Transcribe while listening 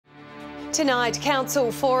Tonight, council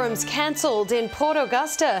forums cancelled in Port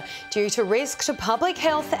Augusta due to risk to public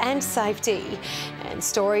health and safety. And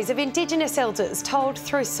stories of Indigenous elders told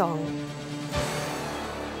through song.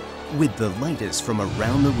 With the latest from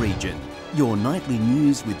around the region, your nightly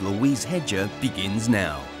news with Louise Hedger begins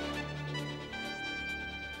now.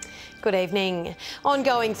 Good evening.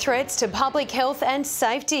 Ongoing threats to public health and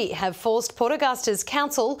safety have forced Port Augusta's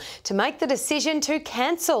council to make the decision to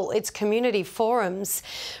cancel its community forums.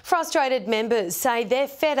 Frustrated members say they're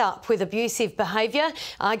fed up with abusive behaviour,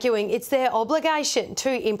 arguing it's their obligation to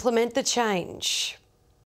implement the change.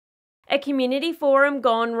 A community forum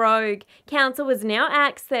gone rogue. Council has now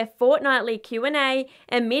axed their fortnightly Q&A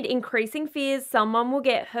amid increasing fears someone will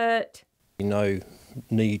get hurt. No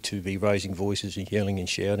need to be raising voices and yelling and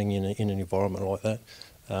shouting in an environment like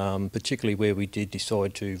that, particularly where we did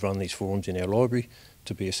decide to run these forums in our library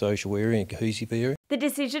to be a social area and cohesive area. The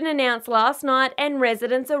decision announced last night and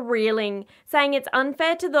residents are reeling, saying it's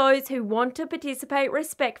unfair to those who want to participate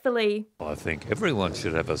respectfully. I think everyone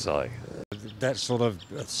should have a say. That sort of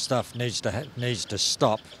stuff needs to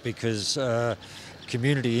stop because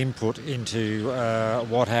community input into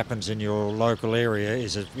what happens in your local area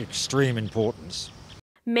is of extreme importance.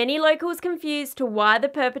 Many locals confused to why the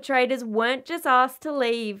perpetrators weren't just asked to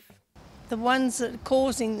leave. The ones that are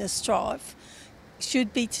causing the strife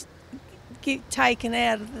should be taken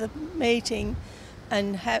out of the meeting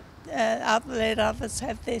and let others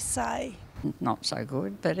have their say. Not so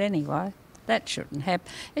good, but anyway, that shouldn't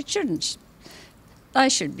happen. They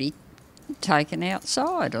should be taken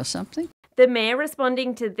outside or something. The Mayor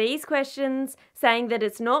responding to these questions, saying that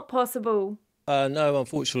it's not possible. No,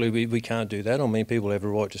 unfortunately we can't do that. I mean, people have a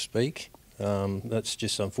right to speak. That's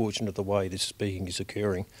just unfortunate the way this speaking is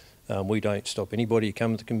occurring. We don't stop anybody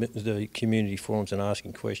coming to the community forums and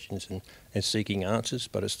asking questions and seeking answers,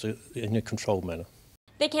 but it's in a controlled manner.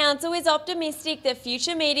 The council is optimistic that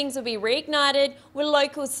future meetings will be reignited, with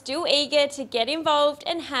locals still eager to get involved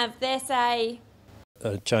and have their say.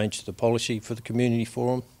 A change to the policy for the community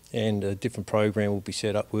forum, and a different program will be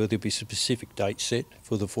set up where there'll be a specific date set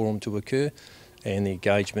for the forum to occur, and the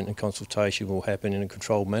engagement and consultation will happen in a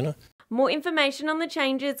controlled manner. More information on the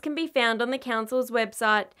changes can be found on the council's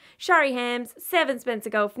website. Shari Hams, 7 Spencer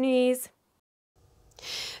Gulf News.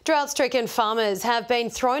 Drought-stricken farmers have been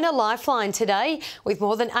thrown a lifeline today, with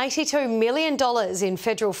more than $82 million in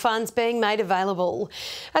federal funds being made available.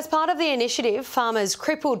 As part of the initiative, farmers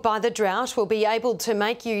crippled by the drought will be able to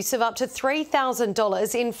make use of up to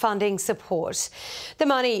 $3,000 in funding support. The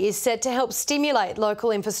money is set to help stimulate local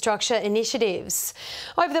infrastructure initiatives.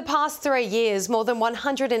 Over the past 3 years, more than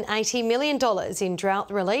 $180 million in drought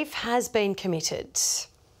relief has been committed.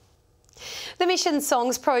 The Mission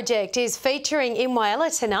Songs project is featuring in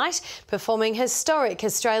Whyalla tonight, performing historic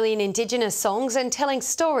Australian Indigenous songs and telling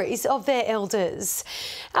stories of their elders.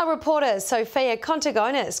 Our reporter Sophia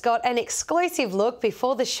Contagonis got an exclusive look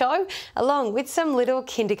before the show, along with some little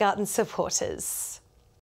kindergarten supporters.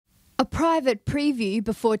 A private preview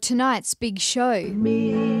before tonight's big show.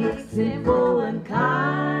 Me, simple and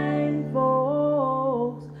kind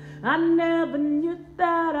folks, I never knew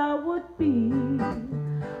that I would be.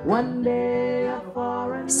 One day a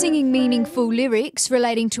foreign... Singing meaningful lyrics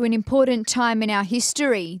relating to an important time in our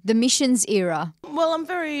history, the Missions era. Well, I'm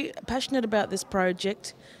very passionate about this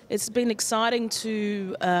project. It's been exciting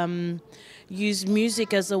to use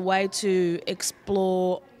music as a way to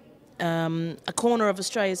explore a corner of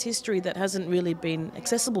Australia's history that hasn't really been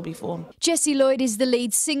accessible before. Jessie Lloyd is the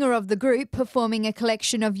lead singer of the group, performing a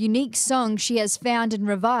collection of unique songs she has found and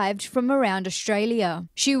revived from around Australia.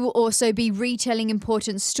 She will also be retelling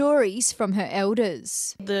important stories from her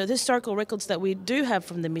elders. The historical records that we do have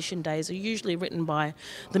from the mission days are usually written by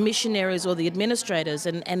the missionaries or the administrators,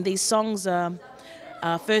 and these songs are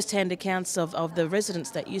first-hand accounts of the residents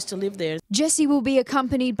that used to live there. Jessie will be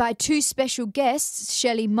accompanied by 2 special guests,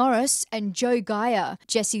 Shelley Morris and Joe Geyer,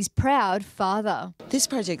 Jessie's proud father. This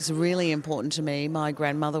project's really important to me. My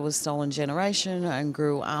grandmother was Stolen Generation and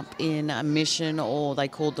grew up in a mission, or they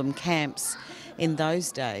called them camps in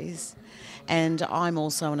those days. And I'm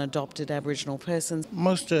also an adopted Aboriginal person.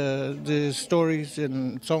 Most of the stories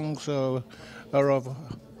and songs are of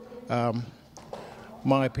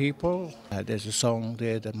my people. There's a song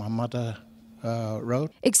there that my mother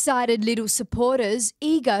wrote. Excited little supporters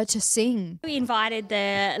eager to sing. We invited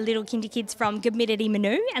the little kindy kids from Gumidity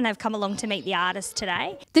Manu, and they've come along to meet the artist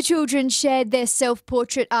today. The children shared their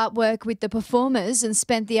self-portrait artwork with the performers and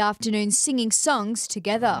spent the afternoon singing songs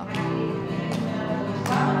together.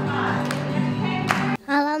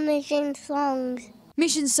 I love Mission Songs.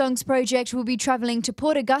 Mission Songs Project will be travelling to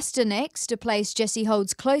Port Augusta next, a place Jessie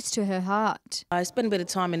holds close to her heart. I spent a bit of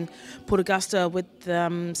time in Port Augusta with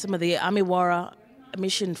some of the Amiwara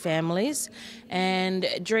mission families, and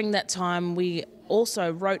during that time we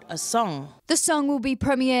also wrote a song. The song will be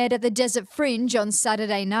premiered at the Desert Fringe on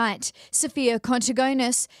Saturday night. Sophia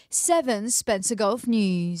Contagonis, 7 Spencer Gulf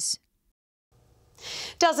News.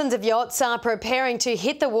 Dozens of yachts are preparing to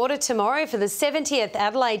hit the water tomorrow for the 70th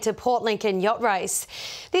Adelaide to Port Lincoln yacht race.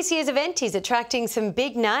 This year's event is attracting some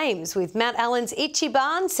big names, with Matt Allen's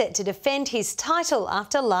Ichiban set to defend his title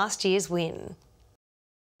after last year's win.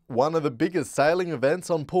 One of the biggest sailing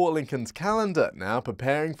events on Port Lincoln's calendar, now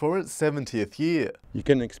preparing for its 70th year. You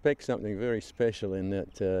can expect something very special in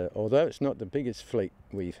that, although it's not the biggest fleet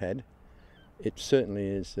we've had, it certainly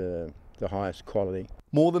is the highest quality.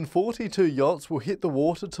 More than 42 yachts will hit the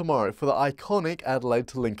water tomorrow for the iconic Adelaide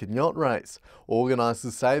to Lincoln yacht race.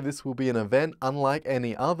 Organisers say this will be an event unlike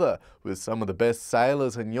any other, with some of the best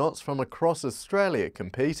sailors and yachts from across Australia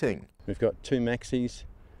competing. We've got 2 Maxis,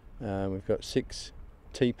 we've got 6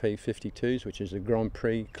 TP52s, which is the Grand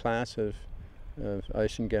Prix class of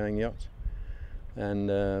ocean-going yachts,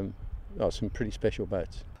 and some pretty special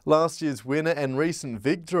boats. Last year's winner and recent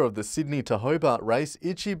victor of the Sydney to Hobart race,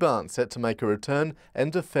 Ichiban, set to make a return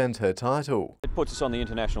and defend her title. It puts us on the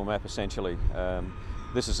international map essentially.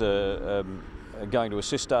 This is going to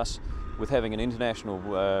assist us with having an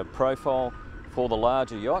international profile for the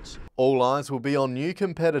larger yachts. All eyes will be on new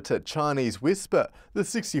competitor Chinese Whisper, the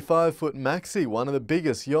 65-foot Maxi, one of the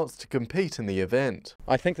biggest yachts to compete in the event.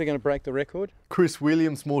 I think they're going to break the record. Chris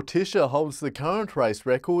Williams Morticia holds the current race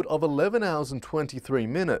record of 11 hours and 23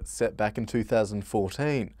 minutes, set back in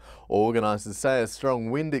 2014. Organisers say a strong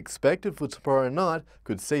wind expected for tomorrow night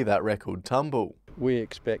could see that record tumble. We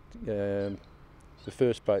expect the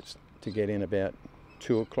first boats to get in about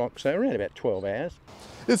 2 o'clock, so around about 12 hours.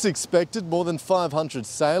 It's expected more than 500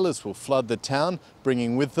 sailors will flood the town,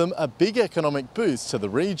 bringing with them a big economic boost to the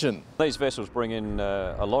region. These vessels bring in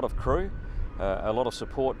a lot of crew, a lot of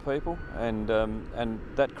support people, and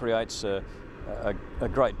that creates a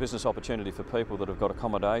great business opportunity for people that have got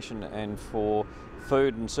accommodation and for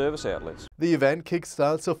food and service outlets. The event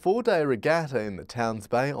kickstarts a 4-day regatta in the Towns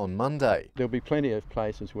Bay on Monday. There'll be plenty of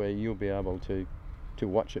places where you'll be able to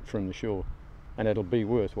watch it from the shore, and it'll be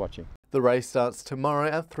worth watching. The race starts tomorrow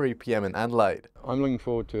at 3 p.m. in Adelaide. I'm looking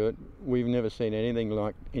forward to it. We've never seen anything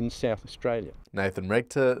like in South Australia. Nathan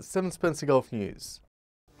Rector, 7 Spencer Gulf News.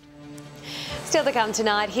 Still to come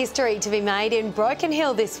tonight, history to be made in Broken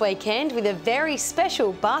Hill this weekend with a very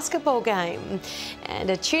special basketball game and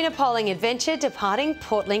a tuna polling adventure departing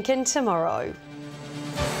Port Lincoln tomorrow.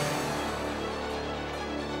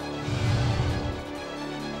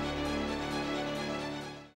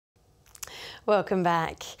 Welcome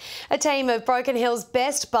back. A team of Broken Hill's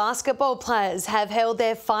best basketball players have held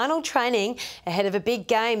their final training ahead of a big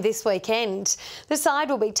game this weekend. The side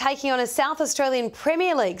will be taking on a South Australian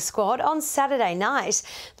Premier League squad on Saturday night.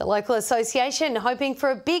 The local association hoping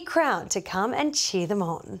for a big crowd to come and cheer them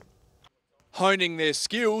on. Honing their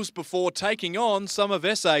skills before taking on some of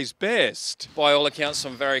SA's best. By all accounts,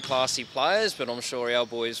 some very classy players, but I'm sure our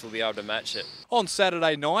boys will be able to match it. On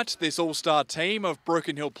Saturday night, this all-star team of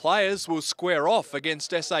Broken Hill players will square off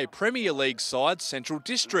against SA Premier League side Central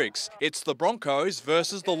Districts. It's the Broncos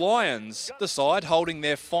versus the Lions. The side holding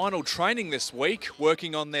their final training this week,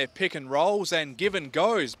 working on their pick and rolls and give and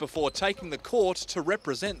goes before taking the court to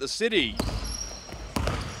represent the city.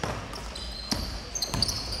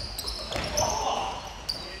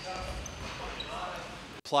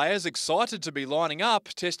 Players excited to be lining up,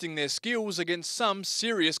 testing their skills against some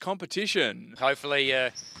serious competition. Hopefully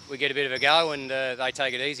we get a bit of a go and they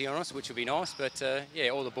take it easy on us, which will be nice. But yeah,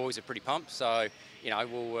 all the boys are pretty pumped, so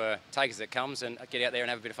we'll take it as it comes and get out there and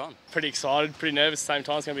have a bit of fun. Pretty excited, pretty nervous at the same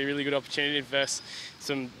time. It's going to be a really good opportunity versus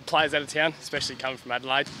some players out of town, especially coming from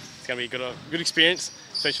Adelaide. It's going to be a good experience,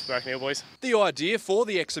 especially for Broken Hill boys. The idea for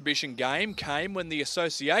the exhibition game came when the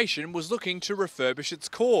association was looking to refurbish its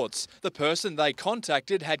courts. The person they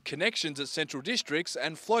contacted had connections at Central Districts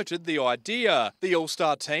and floated the idea. The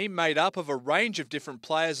all-star team, made up of a range of different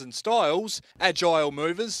players and styles, agile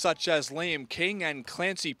movers such as Liam King and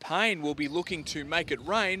Clancy Payne will be looking to make it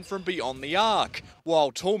rain from beyond the arc,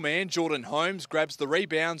 while tall man Jordan Holmes grabs the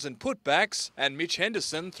rebounds and putbacks, and Mitch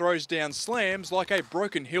Henderson throws down slams like a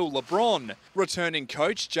Broken Hill LeBron. Returning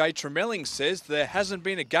coach Jay Tremelling says there hasn't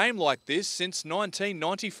been a game like this since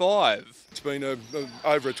 1995. It's been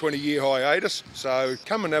over a 20-year hiatus, so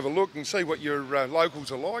come and have a look and see what your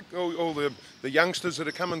locals are like, all the youngsters that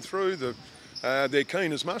are coming through, the they're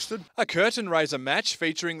keen as mustard. A curtain raiser match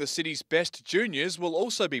featuring the city's best juniors will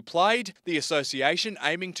also be played, the association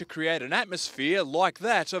aiming to create an atmosphere like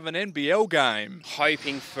that of an NBL game.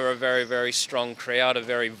 Hoping for a very, very strong crowd, a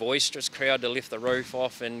very boisterous crowd to lift the roof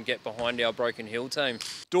off and get behind our Broken Hill team.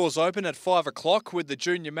 Doors open at 5 o'clock with the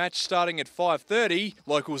junior match starting at 5:30.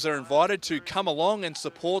 Locals are invited to come along and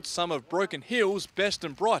support some of Broken Hill's best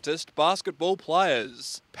and brightest basketball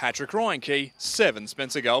players. Patrick Reinke, 7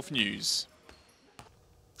 Spencer Gulf News.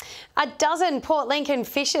 A dozen Port Lincoln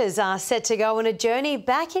fishers are set to go on a journey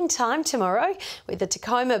back in time tomorrow, with the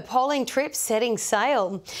Tacoma polling trip setting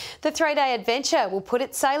sail. The 3-day adventure will put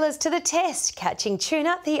its sailors to the test, catching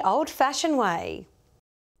tuna the old-fashioned way.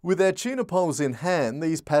 With their tuna poles in hand,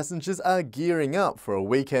 these passengers are gearing up for a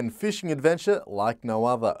weekend fishing adventure like no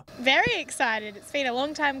other. Very excited. It's been a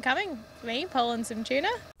long time coming for me, polling some tuna.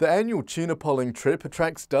 The annual tuna polling trip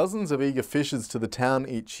attracts dozens of eager fishers to the town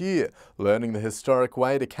each year, learning the historic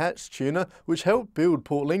way to catch tuna, which helped build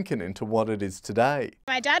Port Lincoln into what it is today.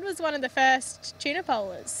 My dad was one of the first tuna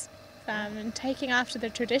pollers. And taking after the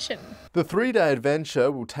tradition. The 3-day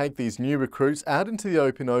adventure will take these new recruits out into the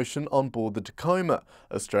open ocean on board the Tacoma,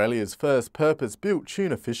 Australia's first purpose-built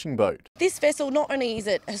tuna fishing boat. This vessel, not only is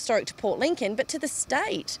it historic to Port Lincoln, but to the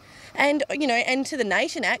state and, and to the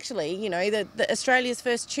nation actually, the Australia's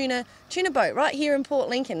first tuna boat right here in Port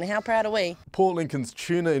Lincoln. How proud are we? Port Lincoln's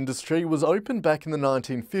tuna industry was opened back in the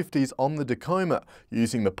 1950s on the Tacoma.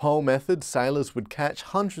 Using the pole method, sailors would catch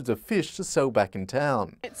hundreds of fish to sell back in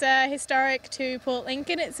town. It's historic to Port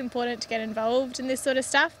Lincoln. It's important to get involved in this sort of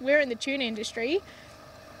stuff. We're in the tuna industry.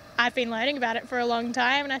 I've been learning about it for a long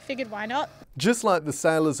time and I figured why not? Just like the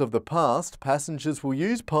sailors of the past, passengers will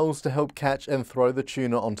use poles to help catch and throw the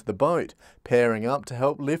tuna onto the boat, pairing up to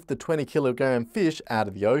help lift the 20-kilogram fish out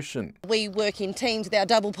of the ocean. We work in teams with our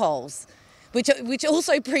double poles, which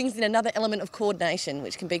also brings in another element of coordination,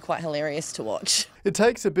 which can be quite hilarious to watch. It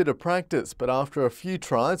takes a bit of practice, but after a few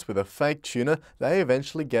tries with a fake tuna, they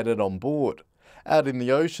eventually get it on board. Out in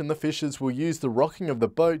the ocean, the fishers will use the rocking of the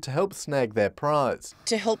boat to help snag their prize.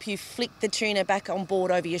 To help you flick the tuna back on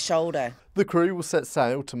board over your shoulder. The crew will set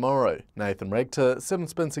sail tomorrow. Nathan Rector, 7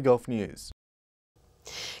 Spencer Gulf News.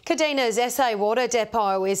 Kadeena's SA Water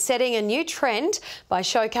Depot is setting a new trend by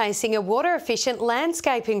showcasing a water-efficient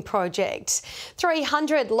landscaping project.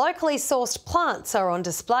 300 locally sourced plants are on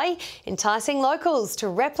display, enticing locals to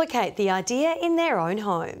replicate the idea in their own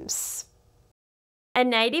homes. A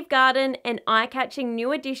native garden, an eye-catching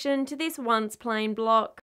new addition to this once plain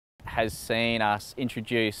block, has seen us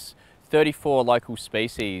introduce 34 local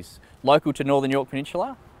species, local to Northern Yorke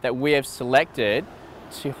Peninsula, that we have selected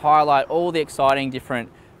to highlight all the exciting different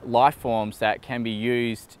life forms that can be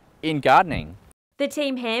used in gardening. The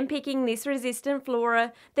team handpicking this resistant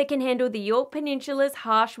flora that can handle the Yorke Peninsula's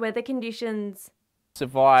harsh weather conditions.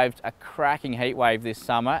 Survived a cracking heat wave this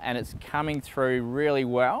summer and it's coming through really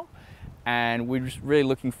well. And we're just really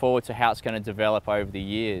looking forward to how it's going to develop over the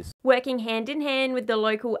years. Working hand in hand with the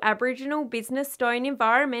local Aboriginal Business Stone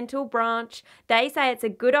Environmental branch, they say it's a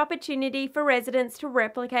good opportunity for residents to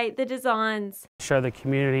replicate the designs. Show the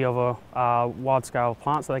community of a wide scale of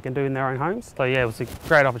plants that they can do in their own homes. So yeah, it was a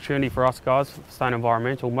great opportunity for us guys, Stone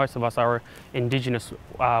Environmental. Most of us are Indigenous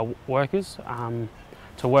workers.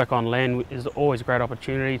 To work on land is always a great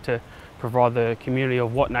opportunity to provide the community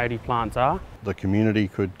of what native plants are. The community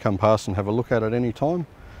could come past and have a look at it any time,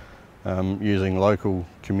 using local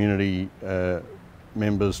community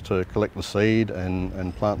members to collect the seed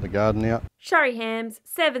and plant the garden out. Shari Hams,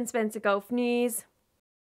 7 Spencer Gulf News.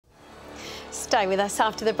 Stay with us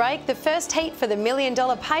after the break. The first heat for the $1 million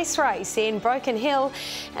pace race in Broken Hill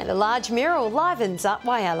and a large mural livens up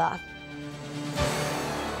Whyalla.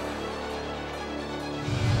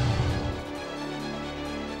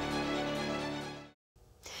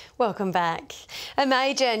 Welcome back. A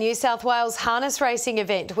major New South Wales harness racing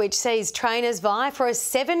event which sees trainers vie for a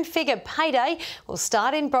 7-figure payday will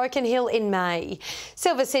start in Broken Hill in May.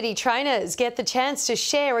 Silver City trainers get the chance to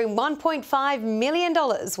share in $1.5 million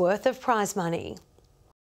worth of prize money.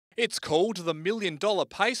 It's called the $1 million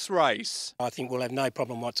pace race. I think we'll have no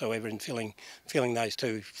problem whatsoever in filling those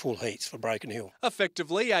 2 full heats for Broken Hill.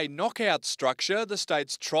 Effectively a knockout structure, the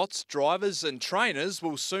state's trots, drivers and trainers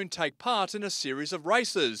will soon take part in a series of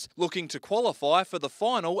races, looking to qualify for the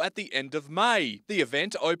final at the end of May. The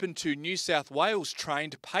event open to New South Wales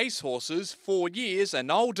trained pace horses 4 years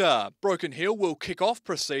and older. Broken Hill will kick off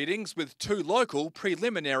proceedings with 2 local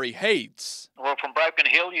preliminary heats. Well, from Broken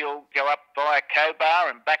Hill you'll go up via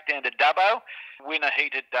Cobar and back down to Dubbo, win a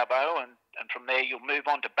heat at Dubbo, and from there you'll move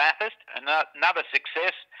on to Bathurst. Another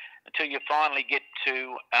success, until you finally get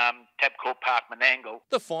to Tabcorp Park Menangle.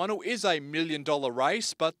 The final is a $1 million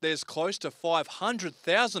race, but there's close to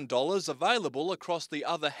 $500,000 available across the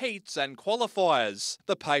other heats and qualifiers.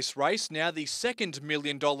 The pace race now the second $1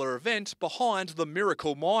 million event behind the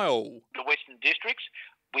Miracle Mile. The Western Districts,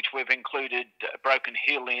 which we've included Broken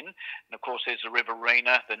Hill in, and of course there's the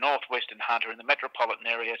Riverina, the Northwestern Hunter and the metropolitan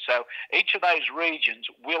area. So each of those regions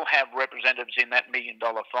will have representatives in that $1 million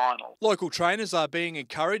final. Local trainers are being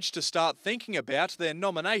encouraged to start thinking about their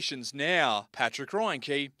nominations now. Patrick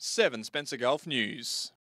Reinke, 7 Spencer Gulf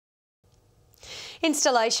News.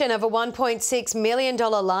 Installation of a $1.6 million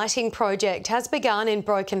lighting project has begun in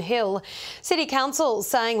Broken Hill. City Council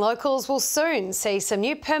saying locals will soon see some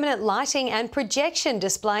new permanent lighting and projection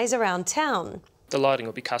displays around town. The lighting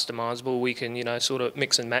will be customisable. We can, sort of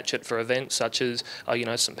mix and match it for events such as,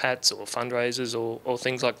 St Pat's or fundraisers or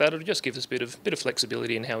things like that. It'll just give us a bit of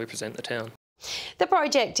flexibility in how we present the town. The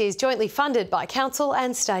project is jointly funded by Council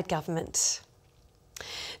and State Government.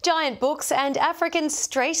 Giant books and African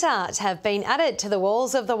street art have been added to the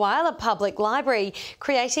walls of the Whyalla Public Library,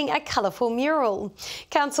 creating a colourful mural.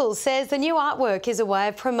 Council says the new artwork is a way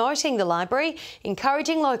of promoting the library,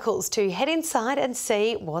 encouraging locals to head inside and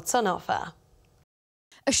see what's on offer.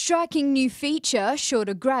 A striking new feature sure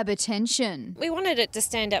to grab attention. We wanted it to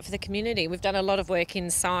stand out for the community. We've done a lot of work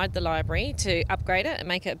inside the library to upgrade it and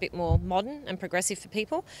make it a bit more modern and progressive for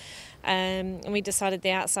people. And we decided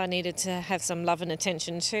the outside needed to have some love and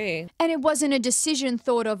attention too. And it wasn't a decision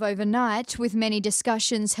thought of overnight, with many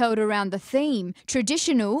discussions held around the theme,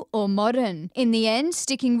 traditional or modern. In the end,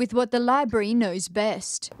 sticking with what the library knows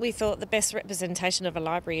best. We thought the best representation of a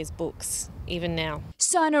library is books, even now.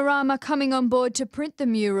 Signarama coming on board to print the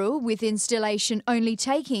mural, with installation only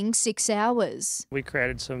taking 6 hours. We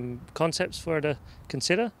created some concepts for her to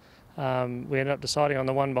consider. We ended up deciding on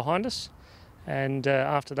the one behind us. And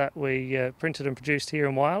after that we printed and produced here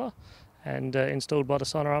in Whyalla and installed by the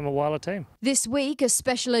Signarama Whyalla team. This week a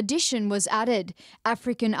special edition was added.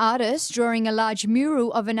 African artists drawing a large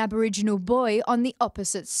mural of an Aboriginal boy on the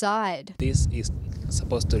opposite side. This is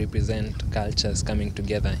supposed to represent cultures coming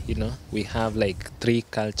together, We have like 3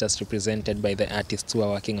 cultures represented by the artists who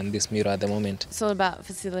are working on this mural at the moment. It's all about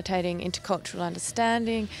facilitating intercultural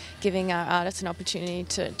understanding, giving our artists an opportunity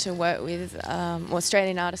to work with,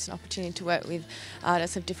 Australian artists an opportunity to work with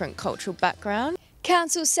artists of different cultural background.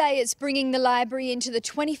 Council say it's bringing the library into the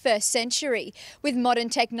 21st century, with modern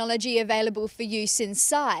technology available for use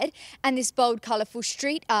inside and this bold, colourful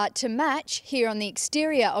street art to match here on the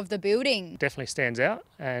exterior of the building. Definitely stands out,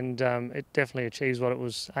 and it definitely achieves what it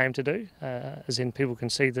was aimed to do, as in people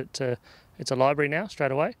can see that it's a library now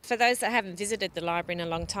straight away. For those that haven't visited the library in a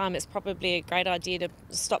long time, it's probably a great idea to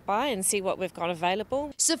stop by and see what we've got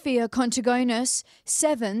available. Sophia Contagonis,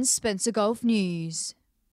 7 Spencer Gulf News.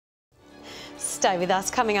 Stay with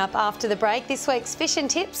us. Coming up after the break, this week's Fish and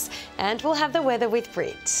Tips, and we'll have the weather with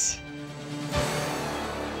Brit.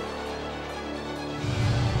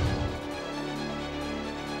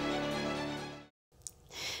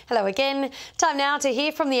 Hello again. Time now to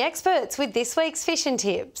hear from the experts with this week's Fish and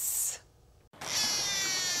Tips.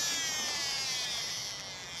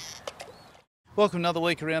 Welcome another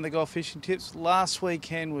week around the Gulf Fishing Tips. Last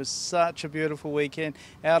weekend was such a beautiful weekend.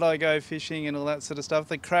 Out I go fishing and all that sort of stuff.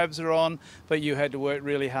 The crabs are on, but you had to work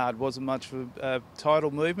really hard. Wasn't much of a tidal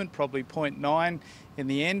movement, probably 0.9 in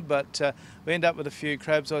the end, but we end up with a few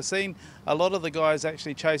crabs. I've seen a lot of the guys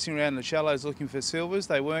actually chasing around the shallows looking for silvers.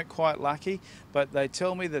 They weren't quite lucky, but they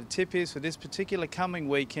tell me that the tip is for this particular coming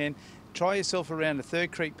weekend, try yourself around the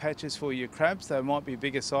Third Creek patches for your crabs. They might be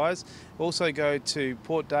bigger size. Also go to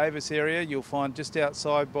Port Davis area. You'll find just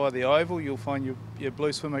outside by the oval, you'll find your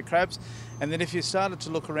blue swimmer crabs. And then if you started to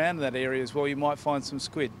look around in that area as well, you might find some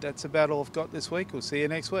squid. That's about all I've got this week. We'll see you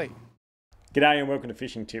next week. G'day and welcome to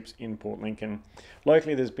Fishing Tips in Port Lincoln.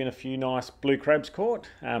 Locally there's been a few nice blue crabs caught,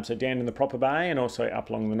 so down in the Proper Bay and also up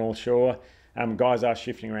along the North Shore. Guys are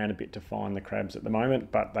shifting around a bit to find the crabs at the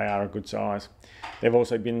moment, but they are a good size. There have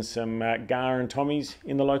also been some gar and tommies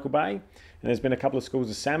in the local bay, and there's been a couple of schools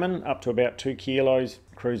of salmon up to about 2 kilos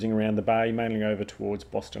cruising around the bay, mainly over towards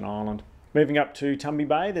Boston Island. Moving up to Tumby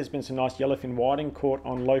Bay, there's been some nice yellowfin whiting caught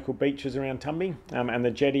on local beaches around Tumby, and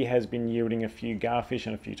the jetty has been yielding a few garfish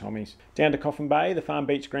and a few tommies. Down to Coffin Bay, the farm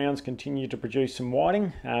beach grounds continue to produce some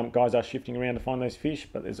whiting. Guys are shifting around to find those fish,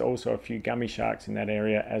 but there's also a few gummy sharks in that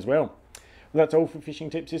area as well. Well, that's all for Fishing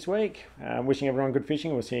Tips this week. Wishing everyone good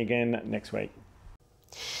fishing. We'll see you again next week.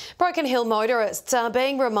 Broken Hill motorists are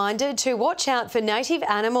being reminded to watch out for native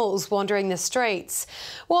animals wandering the streets.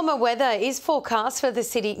 Warmer weather is forecast for the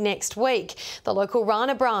city next week. The local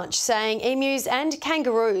Rana branch saying emus and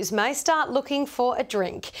kangaroos may start looking for a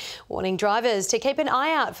drink, warning drivers to keep an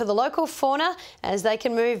eye out for the local fauna as they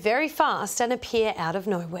can move very fast and appear out of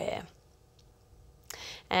nowhere.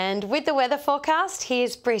 And with the weather forecast,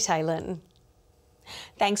 here's Britt Aylen.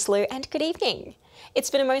 Thanks, Lou, and good evening. It's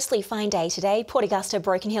been a mostly fine day today. Port Augusta,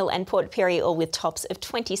 Broken Hill and Port Pirie all with tops of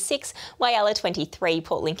 26, Whyalla 23,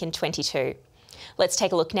 Port Lincoln 22. Let's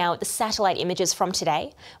take a look now at the satellite images from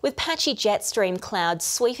today, with patchy jet stream clouds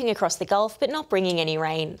sweeping across the Gulf but not bringing any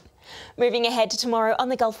rain. Moving ahead to tomorrow on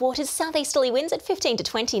the Gulf waters, southeasterly winds at 15 to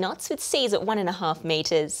 20 knots with seas at 1.5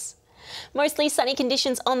 metres. Mostly sunny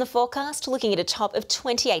conditions on the forecast, looking at a top of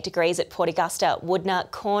 28 degrees at Port Augusta, Woodna,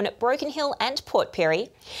 Corn, Broken Hill and Port Pirie.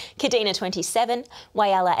 Kadina 27,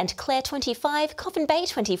 Whyalla and Clare 25, Coffin Bay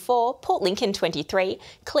 24, Port Lincoln 23,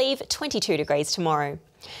 Cleve 22 degrees tomorrow.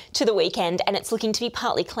 To the weekend, and it's looking to be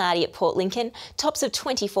partly cloudy at Port Lincoln, tops of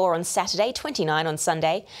 24 on Saturday, 29 on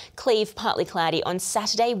Sunday. Cleve partly cloudy on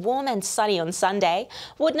Saturday, warm and sunny on Sunday.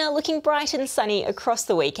 Woodna looking bright and sunny across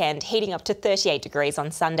the weekend, heating up to 38 degrees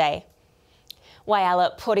on Sunday.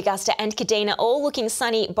 Whyalla, Port Augusta and Kadina all looking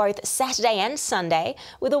sunny both Saturday and Sunday,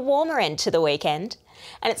 with a warmer end to the weekend.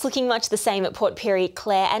 And it's looking much the same at Port Pirie,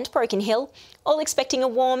 Clare and Broken Hill, all expecting a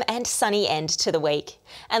warm and sunny end to the week.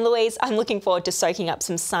 And Louise, I'm looking forward to soaking up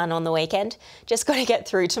some sun on the weekend. Just got to get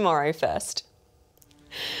through tomorrow first.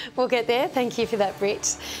 We'll get there. Thank you for that,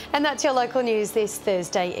 Britt. And that's your local news this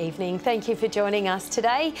Thursday evening. Thank you for joining us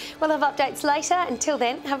today. We'll have updates later. Until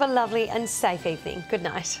then, have a lovely and safe evening. Good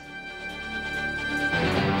night.